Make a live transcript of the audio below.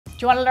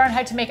you want to learn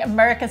how to make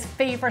America's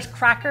favorite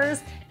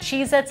crackers,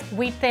 Cheez-Its,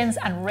 Wheat Thins,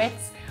 and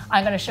Ritz?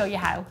 I'm going to show you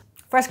how.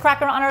 First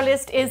cracker on our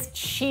list is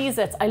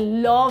Cheez-Its. I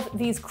love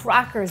these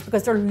crackers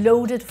because they're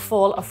loaded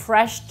full of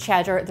fresh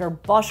cheddar. They're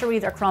buttery,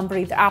 they're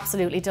crumbly, they're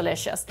absolutely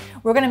delicious.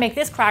 We're going to make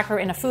this cracker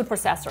in a food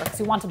processor because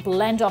we want to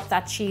blend up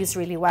that cheese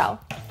really well.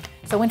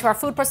 So into our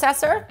food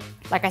processor,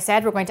 like I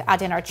said, we're going to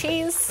add in our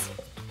cheese.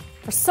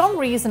 For some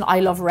reason, I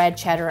love red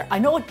cheddar. I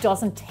know it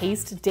doesn't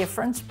taste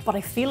different, but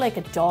I feel like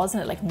it does,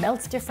 and it like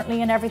melts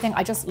differently and everything.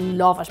 I just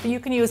love it, but you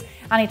can use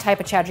any type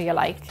of cheddar you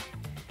like.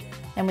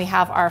 Then we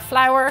have our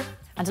flour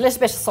and a little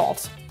bit of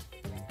salt.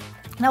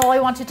 Now all I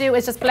want to do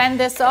is just blend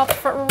this up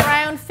for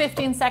around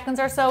 15 seconds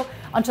or so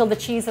until the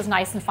cheese is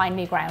nice and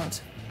finely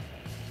ground.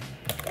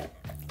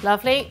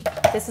 Lovely,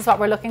 this is what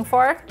we're looking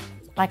for.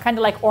 I kind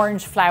of like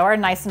orange flour,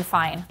 nice and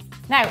fine.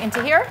 Now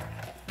into here,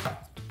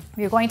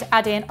 we're going to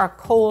add in our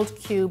cold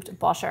cubed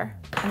butter.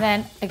 And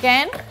then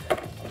again,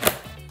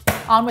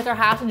 on with our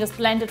hat and just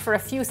blend it for a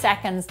few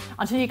seconds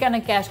until you're gonna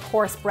get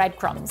coarse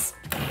breadcrumbs.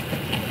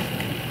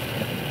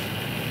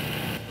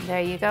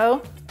 There you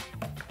go.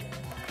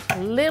 A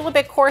little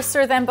bit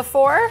coarser than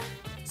before.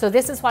 So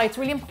this is why it's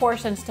really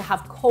important to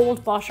have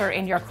cold butter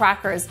in your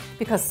crackers,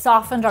 because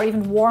softened or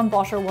even warm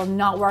butter will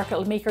not work.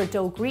 It'll make your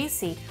dough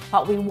greasy.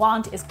 What we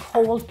want is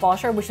cold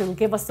butter, which will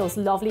give us those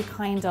lovely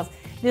kind of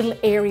little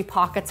airy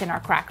pockets in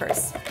our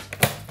crackers.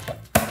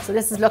 So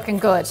this is looking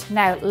good.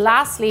 Now,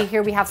 lastly,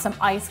 here we have some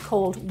ice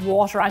cold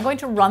water. I'm going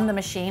to run the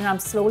machine and I'm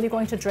slowly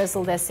going to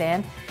drizzle this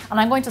in, and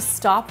I'm going to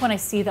stop when I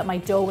see that my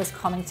dough is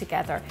coming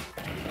together.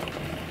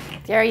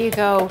 There you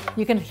go.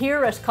 You can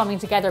hear it coming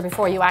together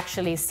before you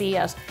actually see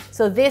it.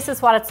 So this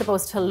is what it's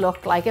supposed to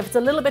look like. If it's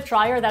a little bit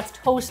drier, that's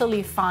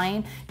totally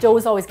fine.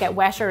 Doughs always get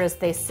wetter as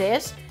they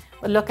sit.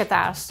 But look at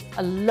that.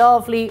 A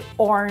lovely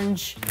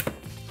orange,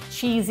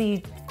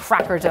 cheesy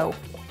cracker dough.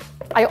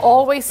 I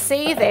always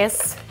say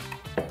this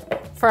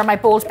for my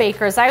bold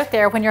bakers out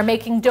there, when you're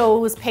making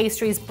doughs,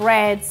 pastries,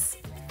 breads,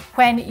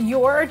 when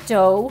your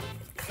dough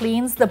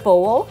cleans the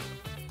bowl,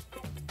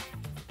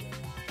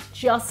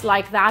 just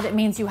like that, it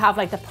means you have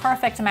like the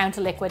perfect amount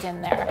of liquid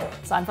in there.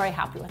 So I'm very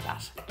happy with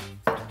that.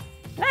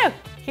 Now,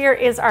 here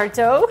is our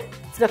dough.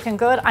 It's looking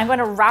good. I'm going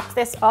to wrap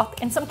this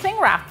up in some cling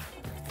wrap,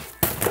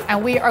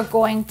 and we are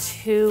going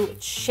to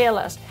chill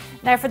it.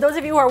 Now, for those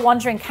of you who are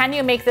wondering, can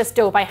you make this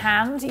dough by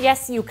hand?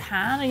 Yes, you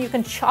can, and you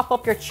can chop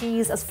up your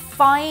cheese as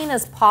fine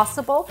as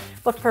possible,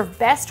 but for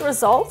best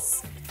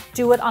results,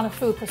 do it on a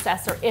food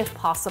processor if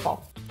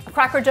possible. A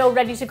cracker dough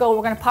ready to go.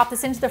 We're going to pop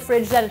this into the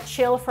fridge, let it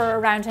chill for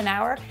around an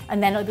hour,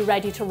 and then it'll be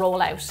ready to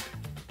roll out.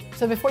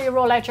 So before you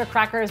roll out your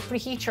crackers,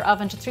 preheat your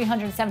oven to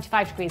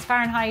 375 degrees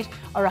Fahrenheit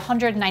or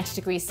 190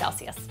 degrees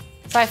Celsius.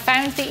 So I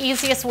found the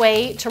easiest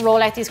way to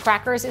roll out these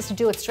crackers is to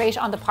do it straight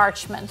on the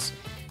parchment.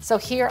 So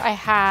here I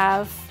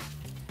have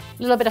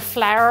a little bit of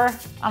flour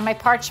on my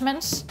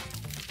parchment.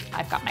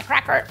 I've got my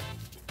cracker.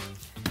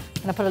 I'm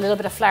going to put a little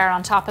bit of flour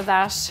on top of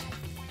that.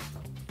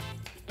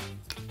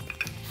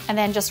 And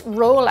then just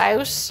roll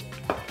out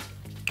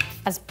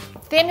as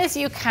thin as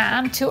you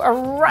can to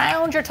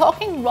around, you're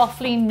talking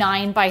roughly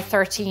 9 by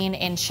 13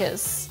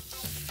 inches.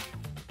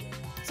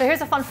 So here's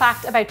a fun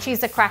fact about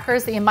Cheez-It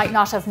crackers that you might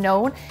not have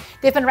known.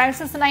 They've been around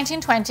since the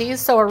 1920s,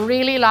 so a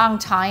really long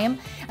time.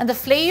 And the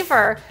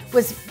flavor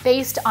was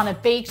based on a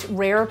baked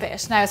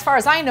rarebit. Now, as far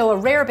as I know, a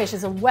rarebit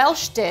is a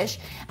Welsh dish,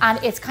 and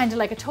it's kind of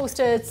like a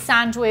toasted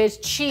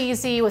sandwich,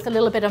 cheesy with a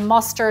little bit of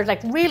mustard,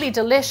 like really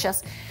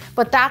delicious.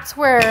 But that's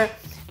where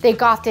they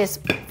got this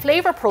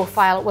flavor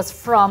profile, was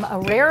from a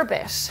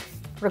rarebit.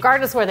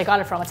 Regardless of where they got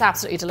it from, it's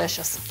absolutely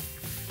delicious.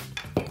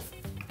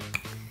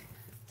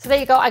 So there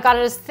you go, I got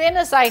it as thin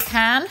as I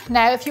can.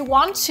 Now, if you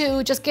want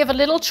to, just give a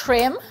little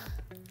trim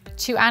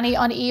to any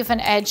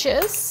uneven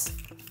edges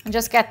and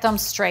just get them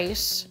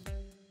straight.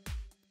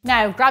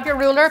 Now, grab your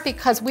ruler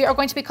because we are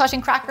going to be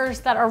cutting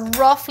crackers that are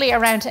roughly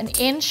around 1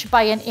 inch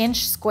by 1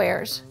 inch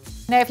squared.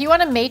 Now, if you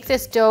want to make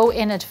this dough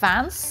in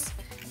advance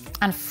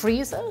and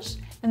freeze it,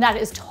 then that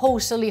is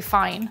totally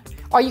fine.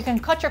 Or you can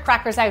cut your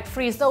crackers out,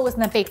 freeze those,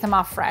 and then bake them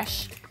off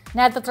fresh.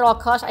 Now that they're all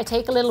cut, I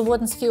take a little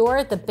wooden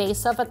skewer, the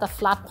base of it, the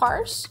flat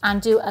part,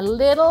 and do a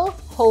little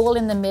hole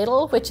in the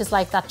middle, which is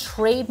like that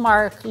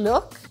trademark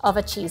look of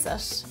a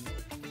Cheez-It.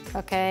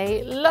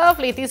 Okay,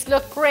 lovely. These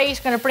look great.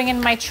 I'm gonna bring in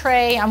my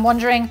tray. I'm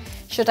wondering,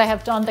 should I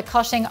have done the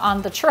cutting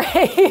on the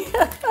tray?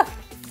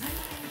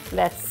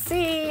 Let's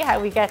see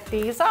how we get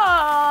these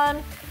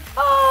on.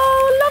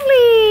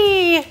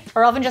 Oh, lovely.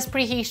 Our oven just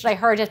preheated. I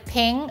heard it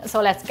ping.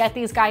 So let's get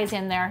these guys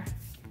in there.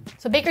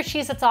 So bake your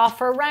Cheez-Its off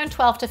for around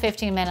 12 to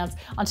 15 minutes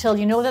until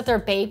you know that they're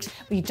baked,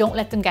 but you don't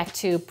let them get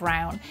too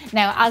brown.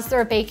 Now, as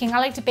they're baking, I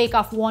like to bake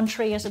off 1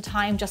 tray at a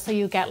time just so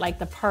you get like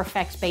the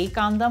perfect bake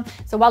on them.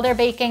 So while they're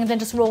baking, then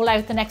just roll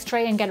out the next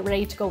tray and get it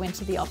ready to go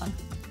into the oven.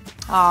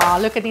 Ah,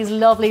 look at these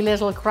lovely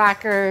little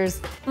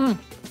crackers.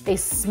 They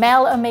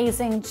smell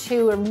amazing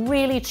too,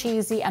 really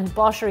cheesy and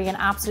buttery and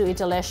absolutely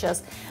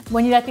delicious.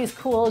 When you let these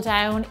cool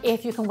down,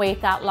 if you can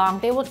wait that long,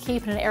 they will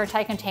keep in an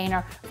airtight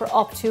container for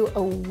up to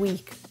a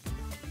week.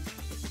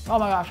 Oh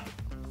my gosh,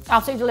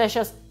 absolutely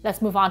delicious.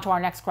 let's move on to our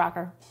next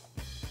cracker.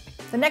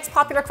 The next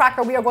popular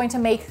cracker we are going to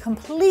make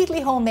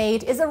completely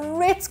homemade is a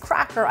Ritz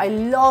cracker. I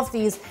love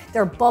these.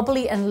 They're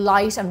bubbly and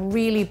light and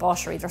really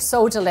buttery. They're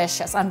so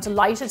delicious. I'm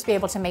delighted to be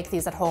able to make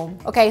these at home.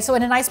 Okay, so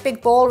in a nice big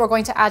bowl, we're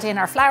going to add in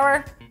our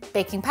flour,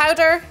 baking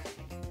powder,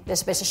 a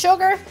little bit of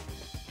sugar,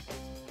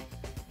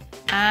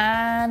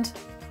 and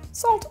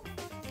salt.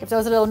 Give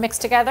those a little mix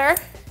together.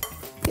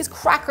 These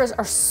crackers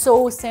are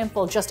so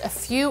simple, just a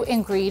few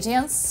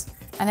ingredients,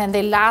 and then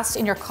they last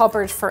in your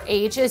cupboard for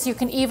ages. You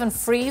can even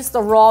freeze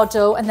the raw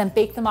dough and then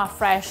bake them off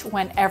fresh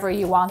whenever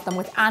you want them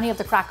with any of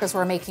the crackers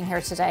we're making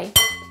here today.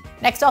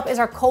 Next up is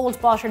our cold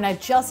butter. Now,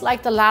 just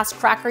like the last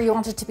cracker, you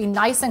want it to be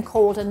nice and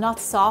cold and not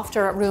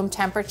softer at room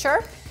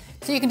temperature.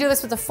 So you can do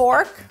this with a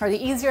fork, or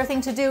the easier thing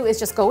to do is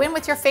just go in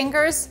with your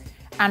fingers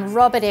and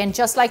rub it in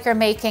just like you're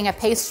making a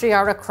pastry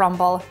or a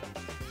crumble.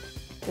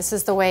 This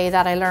is the way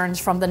that I learned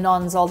from the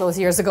nuns all those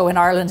years ago in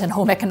Ireland in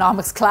home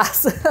economics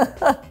class.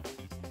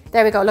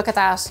 There we go, look at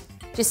that.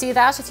 Do you see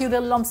that? A few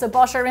little lumps of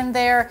butter in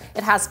there.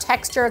 It has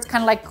texture, it's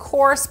kind of like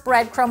coarse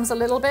breadcrumbs a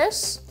little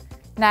bit.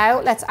 Now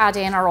let's add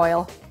in our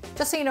oil.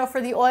 Just so you know,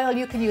 for the oil,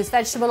 you can use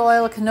vegetable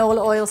oil,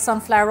 canola oil,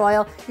 sunflower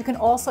oil. You can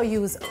also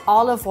use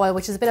olive oil,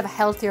 which is a bit of a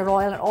healthier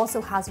oil. It also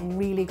has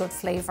really good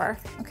flavor.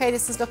 Okay,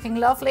 this is looking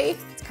lovely.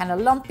 It's kind of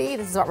lumpy.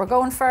 This is what we're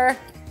going for.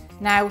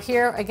 Now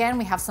here again,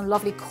 we have some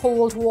lovely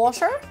cold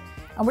water,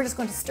 and we're just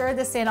going to stir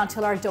this in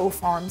until our dough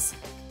forms.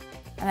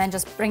 And then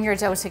just bring your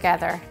dough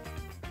together.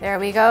 There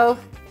we go.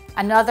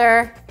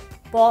 Another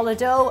ball of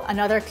dough,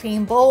 another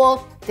clean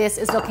bowl. This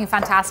is looking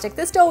fantastic.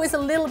 This dough is a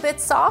little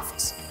bit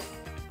soft.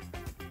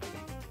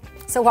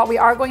 So what we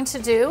are going to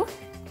do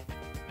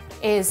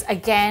is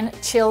again,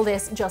 chill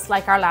this just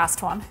like our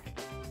last one.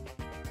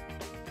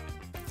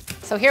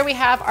 So here we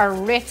have our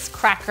Ritz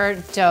cracker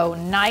dough,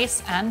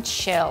 nice and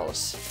chilled.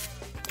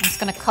 I'm just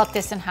gonna cut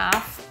this in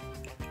half.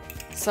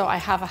 So I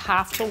have a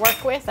half to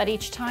work with at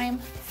each time.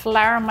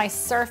 Flour my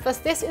surface.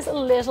 This is a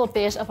little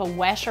bit of a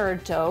wetter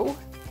dough,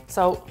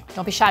 so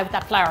don't be shy with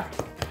that flour.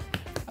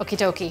 Okie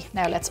dokie,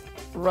 now let's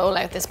roll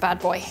out this bad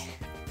boy.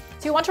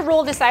 So you want to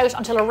roll this out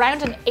until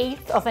around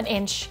 1/8 of an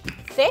inch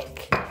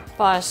thick,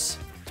 but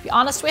to be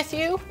honest with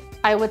you,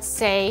 I would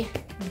say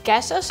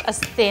get it as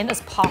thin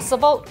as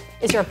possible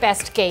is your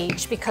best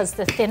gauge, because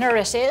the thinner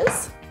it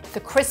is, the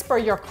crisper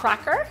your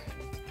cracker,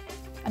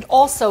 and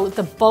also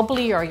the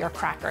bubblier your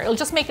cracker. It'll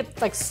just make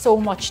it like so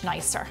much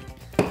nicer.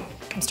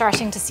 I'm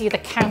starting to see the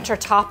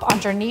countertop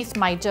underneath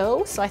my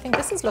dough, so I think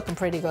this is looking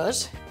pretty good.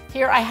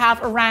 Here I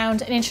have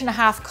around 1.5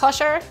 inch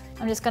cutter.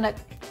 I'm just gonna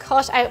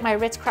cut out my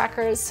Ritz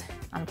crackers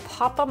and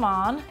pop them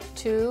on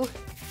to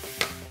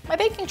my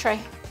baking tray.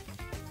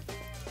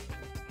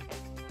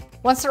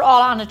 Once they're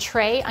all on a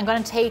tray, I'm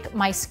gonna take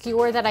my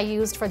skewer that I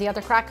used for the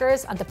other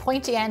crackers, and the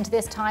pointy end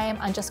this time,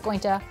 I'm just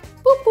going to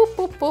boop, boop,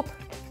 boop, boop,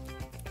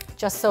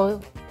 just so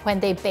when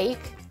they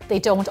bake, they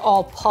don't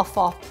all puff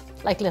up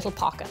like little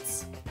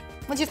pockets.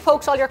 Once you've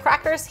poked all your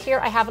crackers, here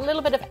I have a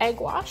little bit of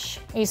egg wash.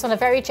 And you just want to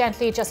very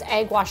gently just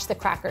egg wash the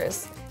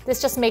crackers.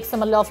 This just makes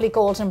them a lovely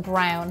golden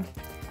brown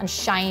and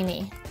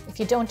shiny. If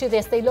you don't do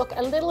this, they look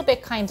a little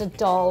bit kind of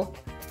dull.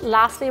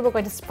 Lastly, we're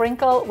going to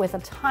sprinkle with a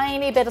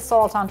tiny bit of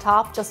salt on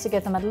top just to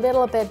give them a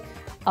little bit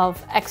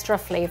of extra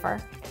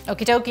flavor.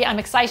 Okie dokie, I'm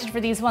excited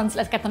for these ones.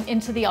 Let's get them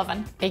into the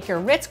oven. Bake your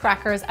Ritz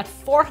crackers at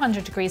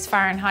 400 degrees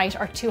Fahrenheit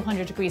or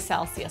 200 degrees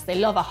Celsius. They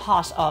love a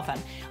hot oven.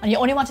 And you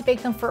only want to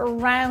bake them for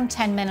around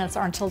 10 minutes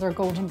or until they're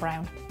golden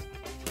brown.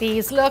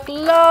 These look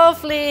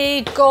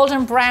lovely,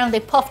 golden brown. They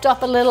puffed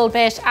up a little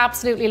bit,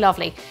 absolutely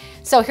lovely.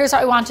 So here's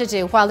what I want to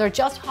do. While they're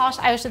just hot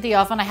out of the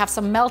oven, I have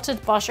some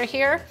melted butter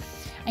here.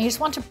 And you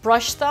just want to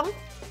brush them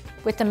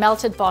with the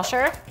melted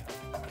butter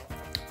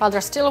while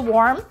they're still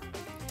warm.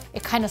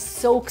 It kind of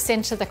soaks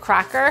into the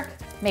cracker,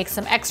 makes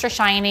them extra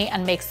shiny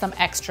and makes them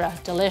extra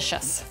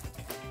delicious.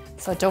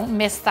 So don't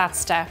miss that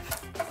step.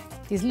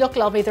 These look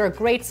lovely, they're a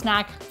great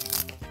snack.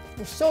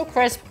 They're so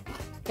crisp,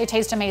 they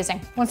taste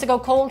amazing. Once they go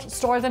cold,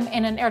 store them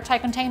in an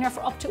airtight container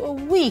for up to a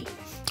week.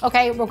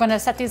 Okay, we're gonna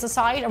set these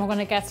aside and we're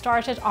gonna get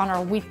started on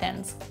our wheat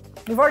thins.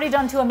 We've already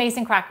done 2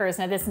 amazing crackers.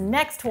 Now this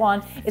next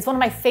one is one of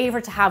my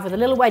favorite to have with a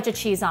little wedge of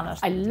cheese on it.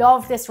 I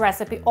love this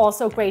recipe,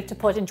 also great to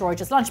put in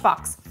George's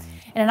lunchbox.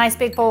 In a nice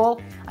big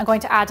bowl, I'm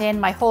going to add in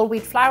my whole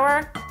wheat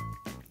flour, a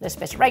little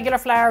bit of regular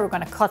flour. We're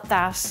going to cut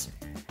that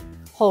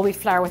whole wheat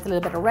flour with a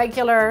little bit of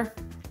regular,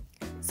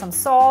 some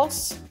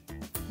salt,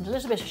 and a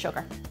little bit of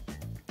sugar.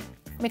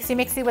 Mixy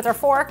mixy with our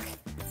fork.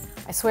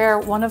 I swear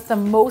one of the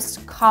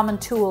most common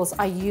tools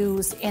I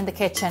use in the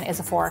kitchen is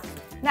a fork.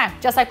 Now,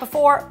 just like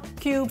before,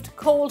 cubed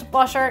cold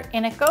butter,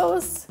 in it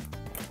goes.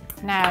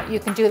 Now you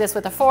can do this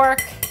with a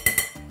fork,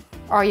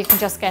 or you can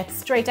just get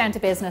straight down to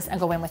business and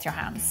go in with your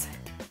hands.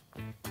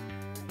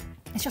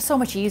 It's just so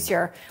much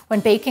easier.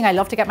 When baking, I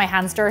love to get my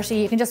hands dirty.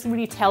 You can just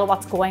really tell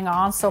what's going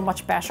on so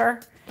much better.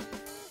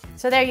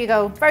 So there you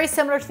go. Very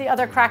similar to the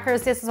other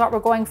crackers. This is what we're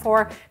going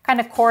for.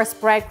 Kind of coarse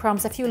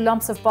breadcrumbs, a few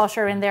lumps of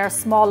butter in there,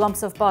 small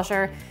lumps of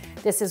butter.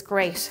 This is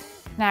great.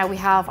 Now we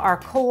have our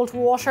cold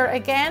water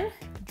again.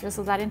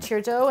 Drizzle that into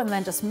your dough and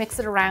then just mix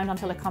it around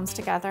until it comes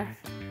together.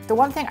 The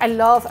one thing I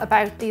love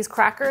about these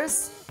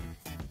crackers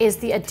is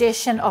the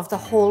addition of the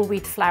whole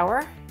wheat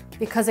flour,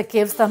 because it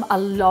gives them a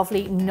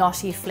lovely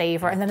nutty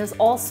flavor. And then there's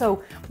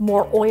also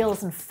more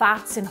oils and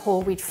fats in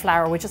whole wheat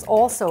flour, which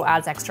also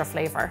adds extra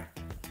flavor.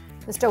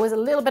 This dough is a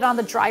little bit on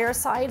the drier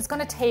side. It's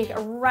gonna take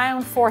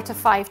around 4 to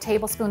 5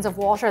 tablespoons of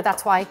water.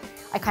 That's why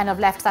I kind of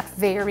left that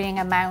varying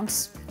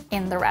amount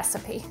in the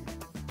recipe.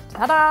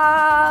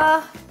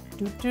 Ta-da!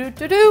 Do.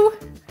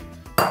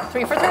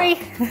 3 for 3.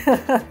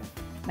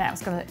 Now I'm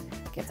just gonna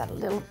give that a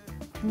little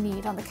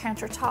knead on the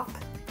countertop.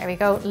 There we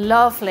go,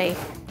 lovely.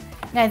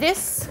 Now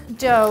this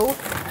dough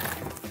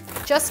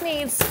just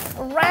needs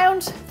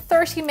around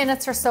 30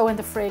 minutes or so in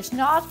the fridge,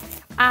 not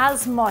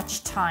as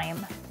much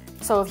time.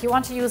 So if you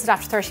want to use it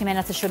after 30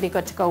 minutes, it should be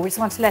good to go. We just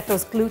want to let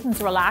those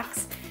glutens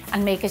relax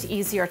and make it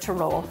easier to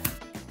roll.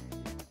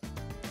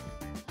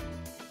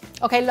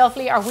 Okay,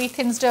 lovely, our wheat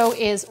thins dough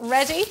is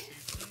ready.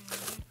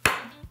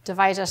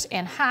 Divide it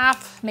in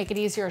half, make it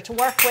easier to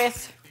work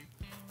with.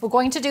 We're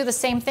going to do the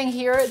same thing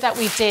here that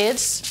we did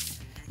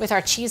with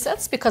our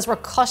Cheez-Its, because we're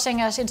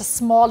cutting it into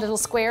small little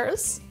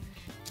squares,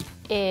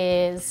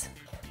 is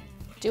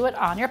do it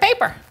on your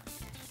paper,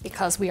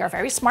 because we are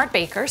very smart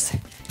bakers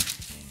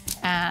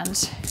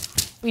and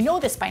we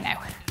know this by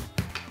now.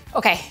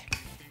 Okay,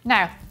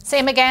 now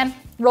same again,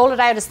 roll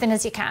it out as thin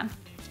as you can.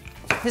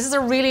 This is a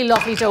really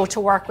lovely dough to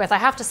work with. I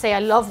have to say I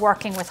love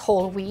working with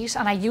whole wheat,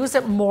 and I use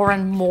it more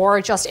and more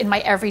just in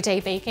my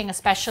everyday baking,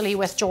 especially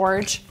with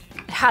George.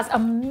 It has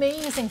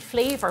amazing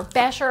flavor,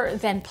 better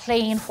than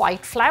plain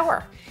white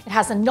flour. It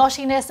has a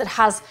nuttiness, it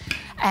has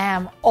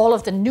all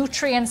of the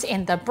nutrients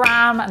in the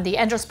bran and the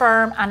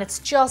endosperm, and it's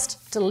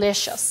just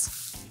delicious.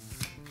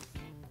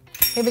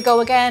 Here we go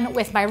again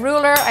with my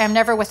ruler. I am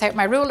never without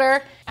my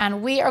ruler.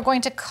 And we are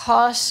going to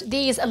cut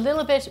these a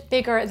little bit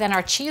bigger than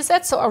our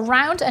Cheez-Its, so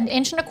around 1.25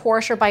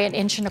 inches by 1.25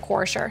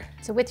 inches.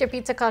 So with your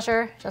pizza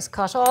cutter, just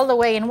cut all the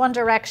way in one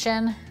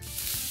direction.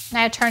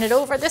 Now turn it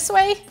over this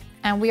way,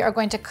 and we are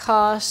going to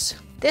cut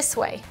this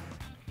way.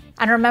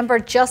 And remember,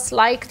 just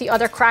like the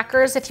other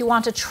crackers, if you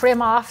want to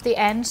trim off the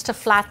end to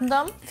flatten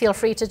them, feel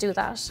free to do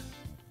that.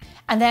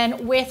 And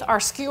then with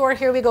our skewer,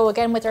 here we go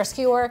again with our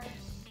skewer.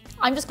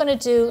 I'm just gonna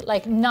do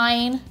like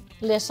 9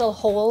 little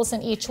holes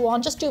in each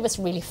one. Just do this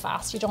really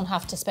fast. You don't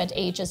have to spend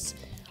ages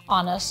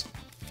on it.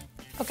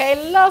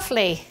 Okay,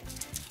 lovely.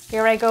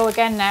 Here I go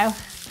again now.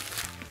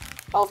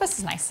 Oh, this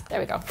is nice. There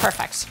we go,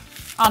 perfect.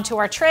 Onto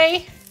our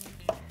tray.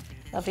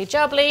 Lovely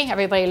jubbly,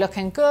 everybody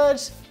looking good.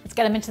 Let's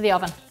get them into the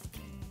oven.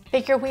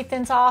 Bake your wheat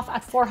thins off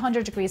at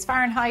 400 degrees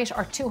Fahrenheit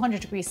or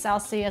 200 degrees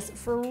Celsius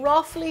for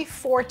roughly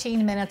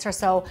 14 minutes or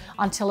so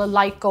until a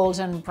light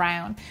golden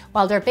brown.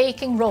 While they're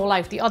baking, roll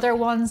out the other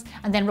ones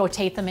and then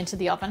rotate them into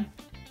the oven.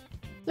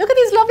 Look at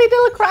these lovely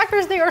little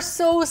crackers. They are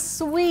so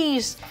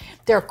sweet.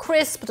 They're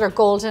crisp, they're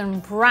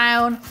golden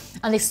brown,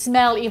 and they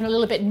smell even a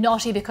little bit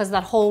nutty because of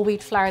that whole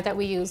wheat flour that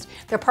we used.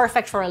 They're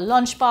perfect for a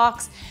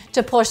lunchbox,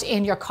 to put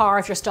in your car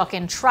if you're stuck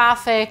in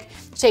traffic,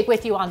 to take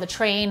with you on the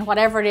train,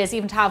 whatever it is,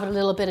 even to have a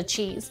little bit of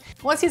cheese.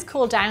 Once these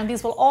cool down,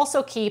 these will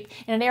also keep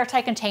in an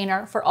airtight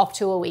container for up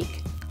to a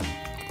week.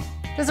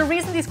 There's a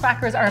reason these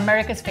crackers are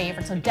America's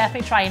favorite, so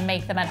definitely try and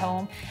make them at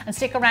home. And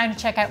stick around to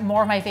check out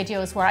more of my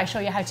videos where I show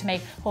you how to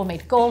make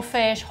homemade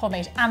goldfish,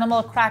 homemade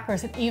animal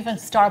crackers, and even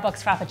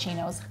Starbucks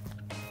Frappuccinos.